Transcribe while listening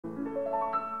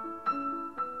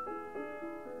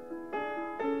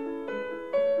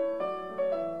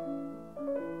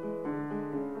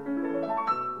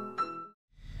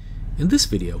In this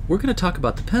video, we're going to talk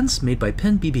about the pens made by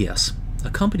PenBBS, a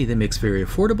company that makes very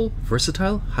affordable,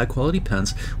 versatile, high-quality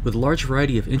pens with a large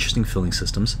variety of interesting filling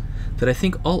systems that I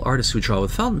think all artists who draw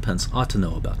with fountain pens ought to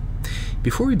know about.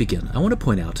 Before we begin, I want to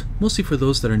point out, mostly for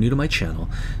those that are new to my channel,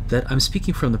 that I'm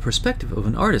speaking from the perspective of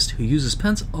an artist who uses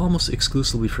pens almost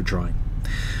exclusively for drawing.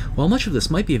 While much of this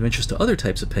might be of interest to other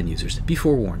types of pen users, be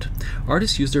forewarned,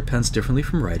 artists use their pens differently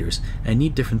from writers and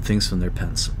need different things from their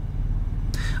pens.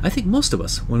 I think most of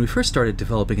us, when we first started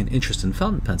developing an interest in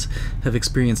fountain pens, have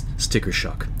experienced sticker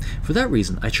shock. For that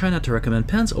reason, I try not to recommend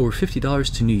pens over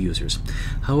 $50 to new users.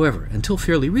 However, until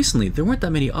fairly recently, there weren't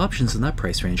that many options in that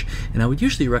price range, and I would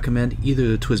usually recommend either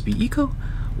the TWSBI Eco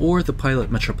or the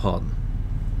Pilot Metropolitan.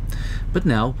 But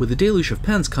now, with the deluge of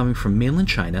pens coming from mainland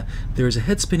China, there is a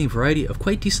head-spinning variety of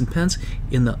quite decent pens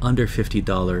in the under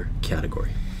 $50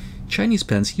 category. Chinese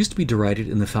pens used to be derided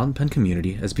in the fountain pen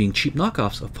community as being cheap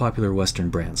knockoffs of popular Western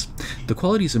brands. The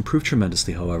quality has improved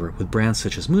tremendously, however, with brands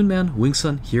such as Moonman,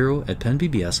 Wingsun, Hero, and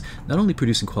PenBBS not only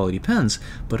producing quality pens,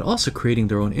 but also creating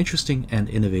their own interesting and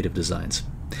innovative designs.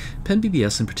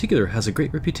 PenBBS in particular has a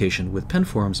great reputation, with pen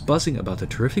forums buzzing about the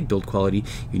terrific build quality,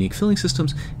 unique filling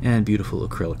systems, and beautiful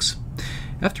acrylics.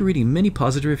 After reading many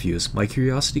positive reviews, my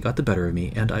curiosity got the better of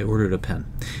me and I ordered a pen.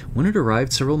 When it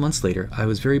arrived several months later, I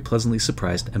was very pleasantly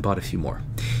surprised and bought a few more.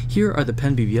 Here are the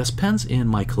PenBBS pens in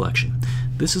my collection.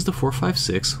 This is the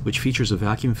 456, which features a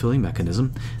vacuum filling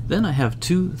mechanism. Then I have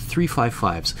two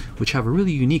 355s, which have a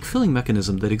really unique filling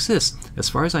mechanism that exists, as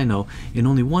far as I know, in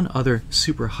only one other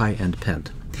super high-end pen.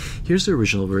 Here's the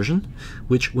original version,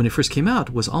 which when it first came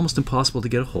out was almost impossible to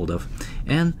get a hold of,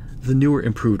 and the newer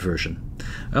improved version.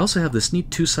 I also have this neat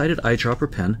two-sided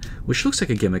eyedropper pen, which looks like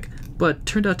a gimmick, but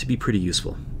turned out to be pretty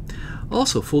useful.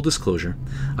 Also, full disclosure,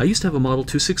 I used to have a Model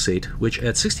 268, which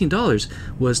at $16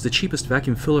 was the cheapest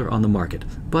vacuum filler on the market,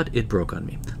 but it broke on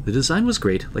me. The design was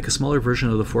great, like a smaller version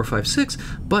of the 456,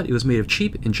 but it was made of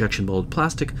cheap injection molded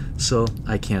plastic, so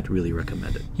I can't really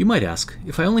recommend it. You might ask,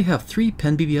 if I only have 3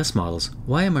 PenBBS models,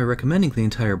 why am I recommending the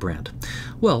entire brand?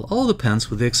 Well, all the pens,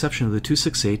 with the exception of the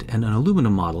 268 and an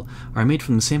aluminum model, are made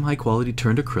from the same high quality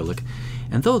turned acrylic,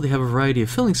 and though they have a variety of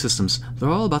filling systems, they're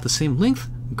all about the same length,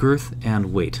 girth,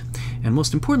 and weight. And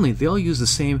most importantly, they all use the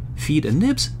same feed and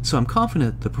nibs, so I'm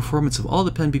confident the performance of all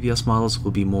the PenBBS models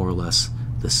will be more or less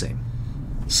the same.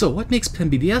 So what makes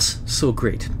PenBBS so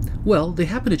great? Well, they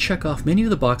happen to check off many of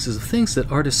the boxes of things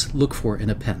that artists look for in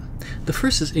a pen. The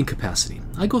first is ink capacity.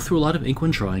 I go through a lot of ink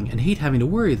when drawing and hate having to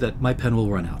worry that my pen will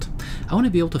run out. I want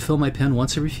to be able to fill my pen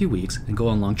once every few weeks and go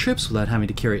on long trips without having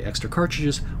to carry extra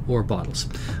cartridges or bottles.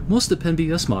 Most of the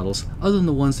PenBBS models, other than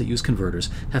the ones that use converters,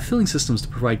 have filling systems to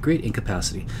provide great ink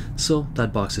capacity, so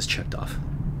that box is checked off.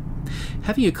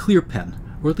 Having a clear pen,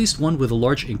 or at least one with a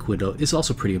large ink window, is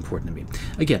also pretty important to me.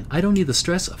 Again, I don't need the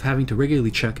stress of having to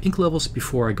regularly check ink levels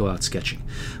before I go out sketching.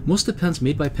 Most of the pens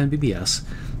made by PenBBS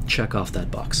check off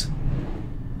that box.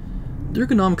 The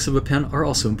ergonomics of a pen are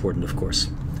also important, of course.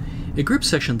 A grip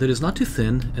section that is not too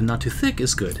thin and not too thick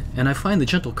is good, and I find the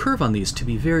gentle curve on these to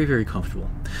be very, very comfortable.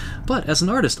 But as an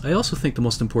artist, I also think the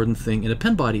most important thing in a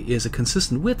pen body is a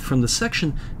consistent width from the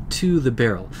section to the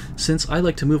barrel, since I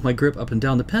like to move my grip up and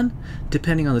down the pen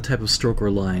depending on the type of stroke or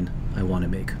line I want to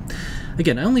make.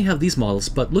 Again, I only have these models,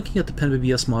 but looking at the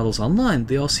PenBBS models online,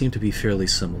 they all seem to be fairly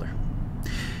similar.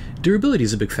 Durability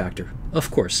is a big factor,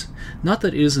 of course. Not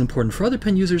that it isn't important for other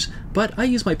pen users, but I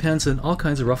use my pens in all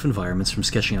kinds of rough environments, from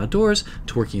sketching outdoors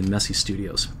to working in messy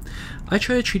studios. I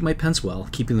try to treat my pens well,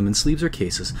 keeping them in sleeves or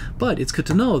cases, but it's good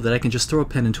to know that I can just throw a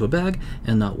pen into a bag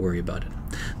and not worry about it.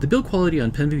 The build quality on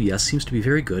PenBBS seems to be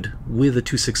very good, with the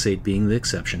 268 being the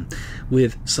exception,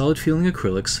 with solid feeling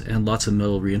acrylics and lots of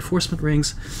metal reinforcement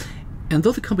rings. And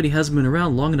though the company hasn't been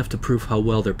around long enough to prove how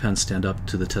well their pens stand up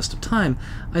to the test of time,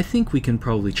 I think we can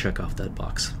probably check off that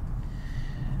box.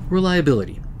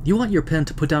 Reliability. You want your pen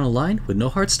to put down a line with no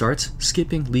hard starts,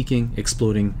 skipping, leaking,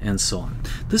 exploding, and so on.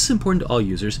 This is important to all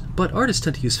users, but artists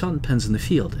tend to use fountain pens in the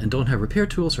field and don't have repair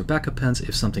tools or backup pens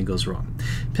if something goes wrong.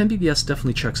 PenBBS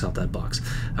definitely checks out that box.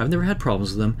 I've never had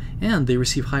problems with them, and they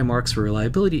receive high marks for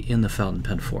reliability in the fountain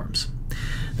pen forums.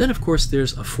 Then, of course,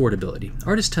 there's affordability.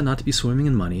 Artists tend not to be swimming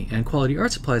in money, and quality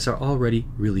art supplies are already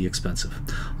really expensive.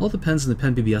 All the pens in the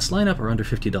PenBBS lineup are under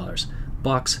 $50.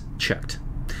 Box checked.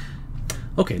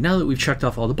 Okay, now that we've checked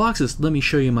off all the boxes, let me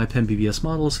show you my PenBBS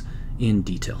models in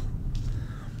detail.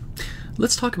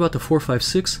 Let's talk about the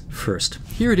 456 first.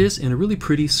 Here it is in a really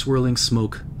pretty swirling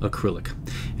smoke acrylic.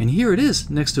 And here it is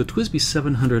next to a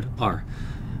TWSBI 700R.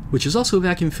 which is also a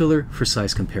vacuum filler for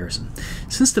size comparison.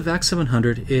 Since the VAC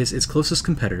 700 is its closest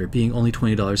competitor, being only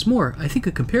 $20 more, I think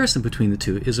a comparison between the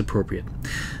two is appropriate.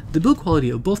 The build quality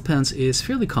of both pens is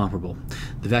fairly comparable.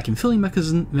 The vacuum filling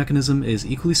mechanism is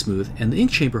equally smooth, and the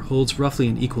ink chamber holds roughly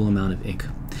an equal amount of ink.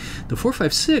 The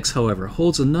 456, however,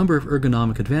 holds a number of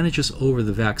ergonomic advantages over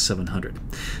the VAC 700.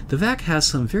 The VAC has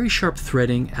some very sharp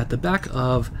threading at the back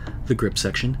of the grip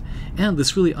section, and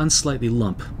this really unsightly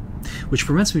lump, which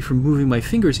prevents me from moving my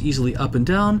fingers easily up and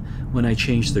down when I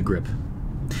change the grip.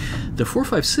 The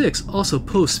 456 also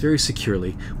posts very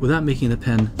securely without making the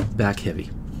pen back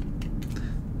heavy,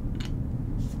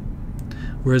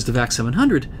 whereas the VAC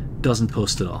 700 doesn't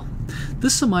post at all.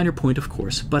 This is a minor point, of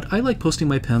course, but I like posting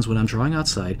my pens when I'm drawing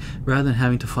outside rather than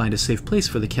having to find a safe place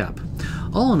for the cap.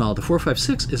 All in all, the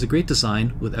 456 is a great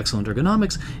design with excellent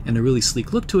ergonomics and a really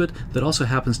sleek look to it that also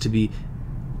happens to be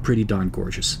pretty darn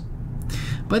gorgeous.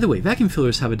 By the way, vacuum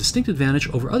fillers have a distinct advantage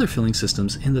over other filling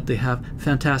systems in that they have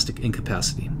fantastic ink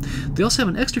capacity. They also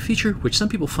have an extra feature which some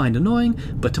people find annoying,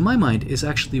 but to my mind is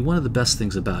actually one of the best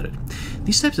things about it.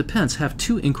 These types of pens have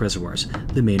two ink reservoirs,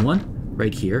 the main one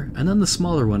right here, and then the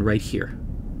smaller one right here.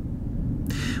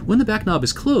 When the back knob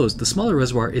is closed, the smaller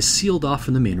reservoir is sealed off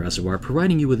from the main reservoir,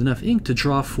 providing you with enough ink to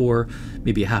draw for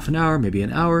maybe a half an hour, maybe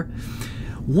an hour.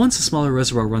 Once the smaller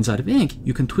reservoir runs out of ink,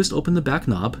 you can twist open the back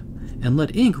knob and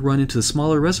let ink run into the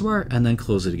smaller reservoir and then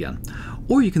close it again.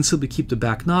 Or you can simply keep the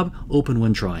back knob open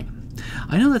when drawing.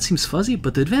 I know that seems fuzzy,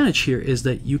 but the advantage here is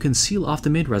that you can seal off the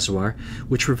main reservoir,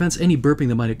 which prevents any burping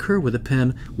that might occur with a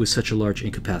pen with such a large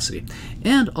ink capacity,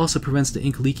 and also prevents the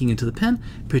ink leaking into the pen,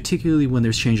 particularly when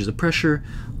there's changes of pressure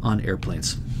on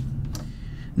airplanes.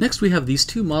 Next we have these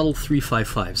two Model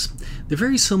 355s. They're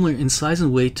very similar in size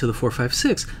and weight to the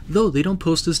 456, though they don't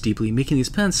post as deeply, making these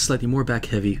pens slightly more back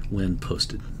heavy when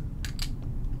posted.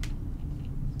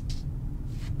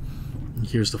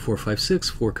 Here's the 456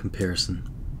 for comparison.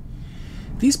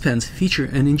 These pens feature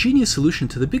an ingenious solution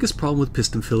to the biggest problem with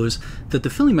piston fillers, that the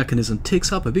filling mechanism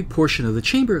takes up a big portion of the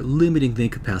chamber, limiting the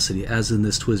ink capacity, as in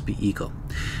this TWSBI Eco.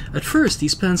 At first,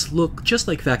 these pens look just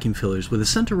like vacuum fillers with a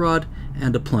center rod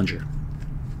and a plunger.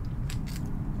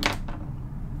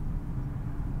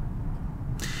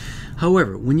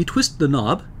 However, when you twist the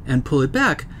knob and pull it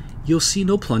back, you'll see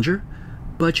no plunger,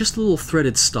 but just a little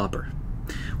threaded stopper.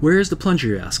 Where is the plunger,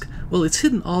 you ask? Well, it's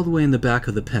hidden all the way in the back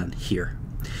of the pen, here.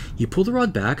 You pull the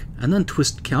rod back and then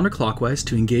twist counterclockwise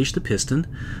to engage the piston.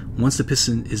 Once the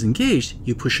piston is engaged,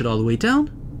 you push it all the way down,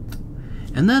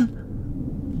 and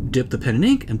then dip the pen in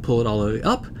ink and pull it all the way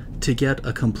up to get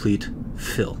a complete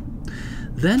fill.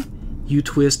 Then you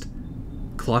twist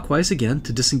clockwise again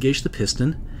to disengage the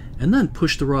piston, and then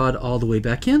push the rod all the way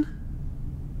back in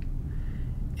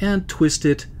and twist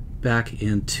it back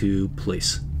into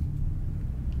place,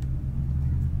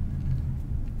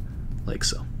 like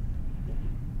so.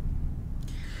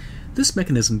 This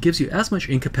mechanism gives you as much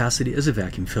ink capacity as a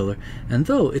vacuum filler, and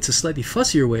though it's a slightly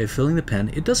fussier way of filling the pen,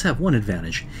 it does have one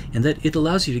advantage, in that it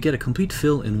allows you to get a complete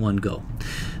fill in one go.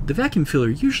 The vacuum filler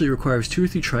usually requires 2 or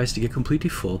 3 tries to get completely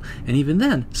full, and even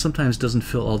then, sometimes doesn't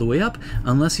fill all the way up,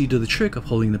 unless you do the trick of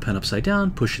holding the pen upside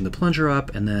down, pushing the plunger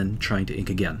up, and then trying to ink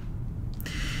again.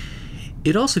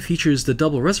 It also features the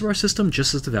double reservoir system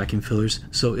just as the vacuum fillers,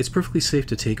 so it's perfectly safe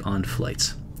to take on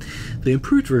flights. The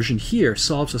improved version here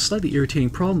solves a slightly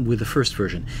irritating problem with the first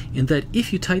version, in that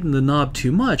if you tighten the knob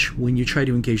too much when you try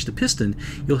to engage the piston,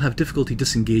 you'll have difficulty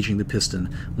disengaging the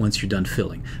piston once you're done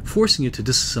filling, forcing you to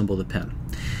disassemble the pen.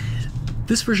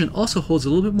 This version also holds a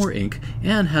little bit more ink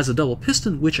and has a double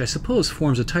piston, which I suppose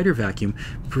forms a tighter vacuum,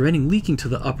 preventing leaking to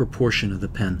the upper portion of the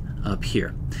pen up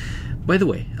here. By the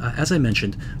way, as I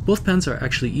mentioned, both pens are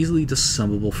actually easily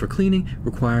disassemblable for cleaning,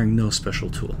 requiring no special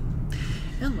tool.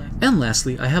 And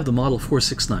lastly, I have the Model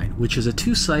 469, which is a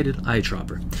 2-sided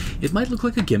eyedropper. It might look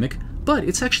like a gimmick, but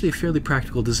it's actually a fairly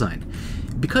practical design.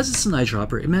 Because it's an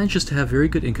eyedropper, it manages to have very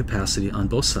good ink capacity on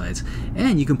both sides,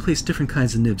 and you can place different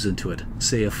kinds of nibs into it,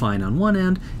 say a fine on one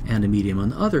end and a medium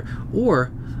on the other, or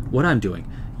what I'm doing,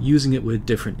 using it with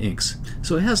different inks.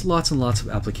 So it has lots and lots of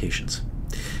applications.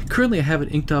 Currently I have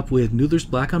it inked up with Noodler's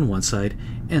Black on one side,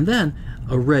 and then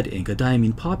a red ink, a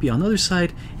Diamine Poppy on the other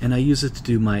side, and I use it to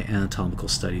do my anatomical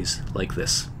studies like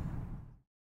this.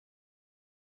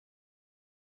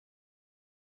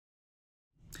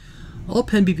 All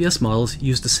PenBBS models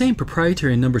use the same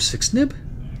proprietary number 6 nib,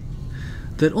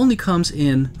 that only comes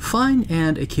in fine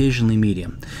and occasionally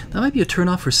medium. That might be a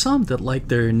turnoff for some that like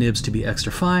their nibs to be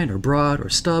extra fine or broad or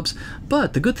stubs,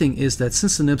 but the good thing is that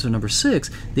since the nibs are number 6,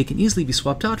 they can easily be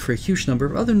swapped out for a huge number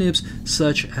of other nibs,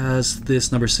 such as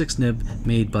this number 6 nib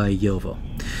made by Jowo.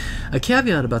 A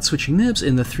caveat about switching nibs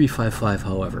in the 355,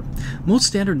 however. Most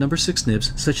standard number 6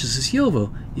 nibs, such as this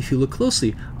Jowo, if you look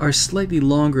closely, are slightly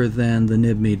longer than the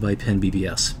nib made by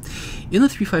PenBBS. In the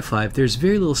 355, there's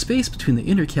very little space between the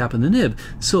inner cap and the nib,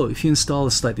 so if you install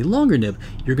a slightly longer nib,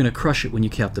 you're going to crush it when you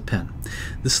cap the pen.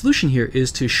 The solution here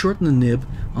is to shorten the nib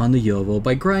on the Jowo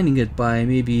by grinding it by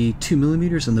maybe 2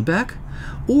 millimeters in the back,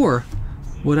 or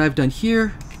what I've done here,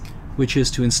 which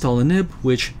is to install a nib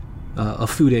a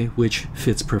Fude which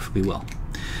fits perfectly well.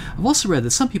 I've also read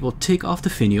that some people take off the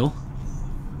finial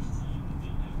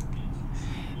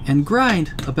and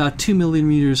grind about 2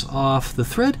 millimeters off the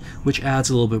thread, which adds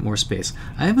a little bit more space.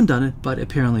 I haven't done it, but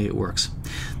apparently it works.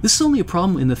 This is only a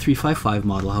problem in the 355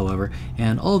 model, however,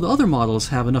 and all the other models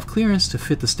have enough clearance to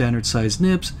fit the standard size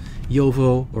nibs,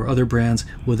 Jowo or other brands,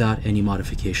 without any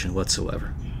modification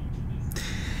whatsoever.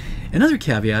 Another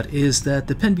caveat is that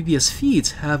the PenBBS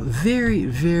feeds have very,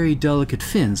 very delicate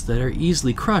fins that are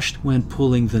easily crushed when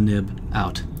pulling the nib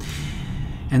out.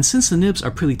 And since the nibs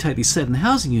are pretty tightly set in the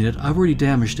housing unit, I've already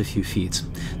damaged a few feeds.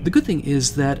 The good thing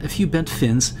is that a few bent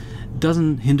fins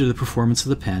doesn't hinder the performance of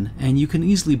the pen, and you can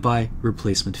easily buy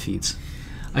replacement feeds.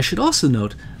 I should also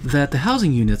note that the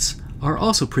housing units are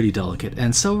also pretty delicate,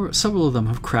 and several of them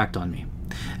have cracked on me.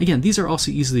 Again, these are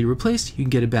also easily replaced. You can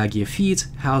get a baggie of feeds,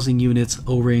 housing units,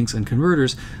 O-rings, and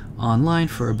converters online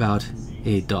for about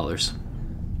 $8.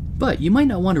 But you might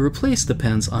not want to replace the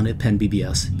pens on a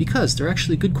PenBBS because they're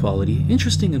actually good quality,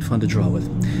 interesting, and fun to draw with.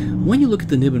 When you look at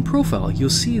the nib in profile, you'll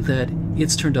see that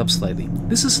it's turned up slightly.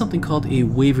 This is something called a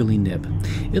Waverly nib.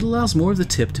 It allows more of the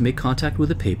tip to make contact with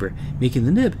the paper, making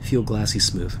the nib feel glassy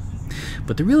smooth.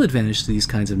 But the real advantage to these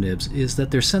kinds of nibs is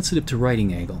that they're sensitive to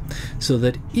writing angle, so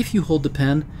that if you hold the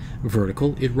pen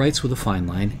vertical, it writes with a fine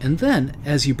line, and then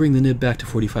as you bring the nib back to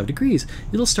 45 degrees,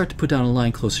 it'll start to put down a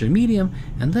line closer to medium,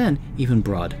 and then even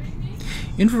broad.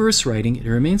 In reverse writing, it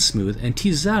remains smooth and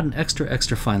teases out an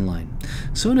extra fine line.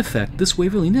 So in effect, this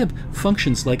Waverly nib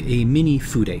functions like a mini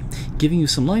Fude, giving you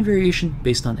some line variation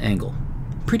based on angle.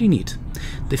 Pretty neat.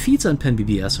 The feeds on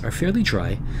PenBBS are fairly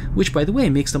dry, which by the way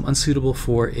makes them unsuitable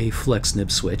for a flex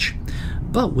nib switch.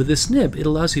 But with this nib, it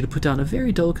allows you to put down a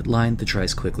very delicate line that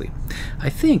dries quickly. I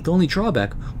think the only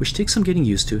drawback, which takes some getting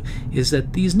used to, is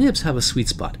that these nibs have a sweet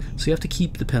spot, so you have to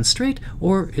keep the pen straight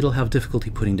or it'll have difficulty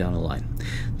putting down a line.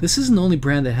 This isn't the only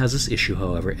brand that has this issue,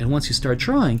 however, and once you start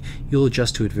drawing, you'll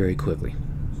adjust to it very quickly.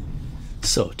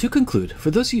 So, to conclude,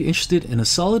 for those of you interested in a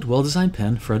solid, well-designed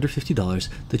pen for under $50,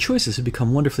 the choices have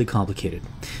become wonderfully complicated.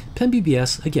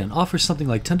 PenBBS, again, offers something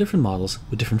like 10 different models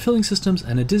with different filling systems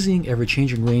and a dizzying,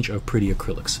 ever-changing range of pretty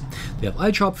acrylics. They have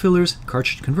eyedrop fillers,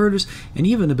 cartridge converters, and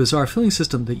even a bizarre filling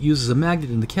system that uses a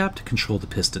magnet in the cap to control the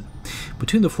piston.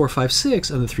 Between the 456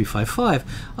 and the 355,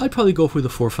 I'd probably go for the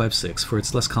 456 for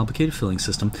its less complicated filling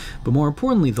system, but more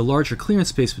importantly, the larger clearance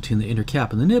space between the inner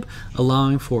cap and the nib,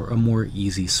 allowing for a more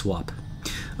easy swap.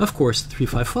 Of course, the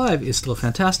 355 is still a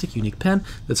fantastic, unique pen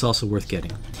that's also worth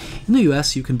getting. In the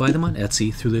US, you can buy them on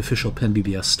Etsy through the official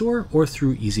PenBBS store or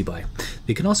through EasyBuy.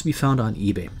 They can also be found on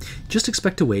eBay. Just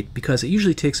expect to wait because it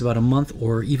usually takes about a month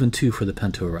or even 2 for the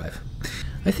pen to arrive.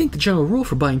 I think the general rule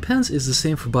for buying pens is the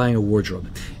same for buying a wardrobe.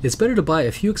 It's better to buy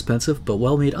a few expensive but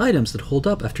well-made items that hold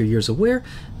up after years of wear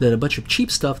than a bunch of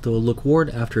cheap stuff that will look worn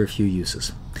after a few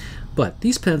uses. But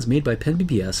these pens made by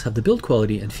PenBBS have the build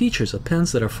quality and features of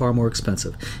pens that are far more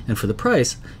expensive, and for the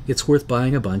price, it's worth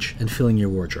buying a bunch and filling your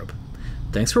wardrobe.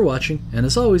 Thanks for watching, and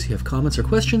as always, if you have comments or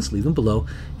questions, leave them below,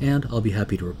 and I'll be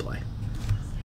happy to reply.